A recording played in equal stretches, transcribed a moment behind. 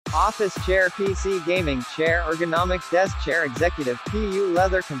Office chair, PC gaming chair, ergonomic desk chair, executive PU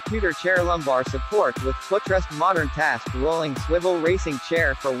leather computer chair, lumbar support with footrest, modern task rolling swivel, racing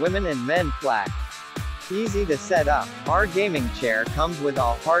chair for women and men, flat. Easy to set up. Our gaming chair comes with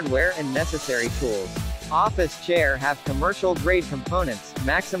all hardware and necessary tools. Office chair have commercial grade components,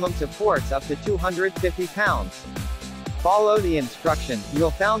 maximum supports up to 250 pounds. Follow the instruction,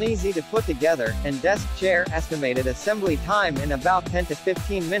 you'll found easy to put together, and desk chair estimated assembly time in about 10 to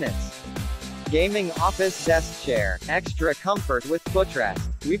 15 minutes. Gaming office desk chair, extra comfort with footrest.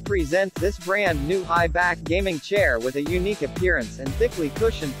 We present this brand new high-back gaming chair with a unique appearance and thickly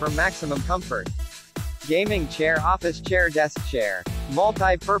cushioned for maximum comfort. Gaming chair, office chair, desk chair.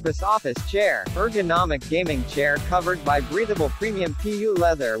 Multi-purpose office chair, ergonomic gaming chair covered by breathable premium PU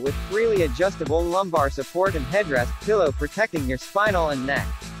leather with freely adjustable lumbar support and headrest pillow protecting your spinal and neck.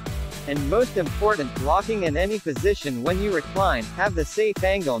 And most important, locking in any position when you recline, have the safe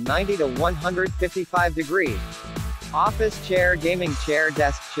angle 90 to 155 degrees. Office chair, gaming chair,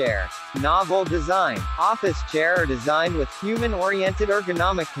 desk chair. Novel design. Office chair are designed with human-oriented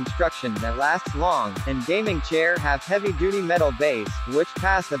ergonomic construction that lasts long, and gaming chair have heavy-duty metal base, which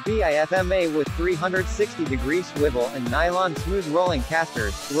pass the BIFMA with 360-degree swivel and nylon smooth rolling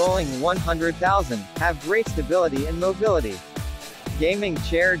casters, rolling 100,000, have great stability and mobility. Gaming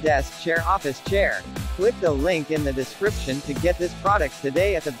chair, desk chair, office chair. Click the link in the description to get this product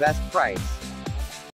today at the best price.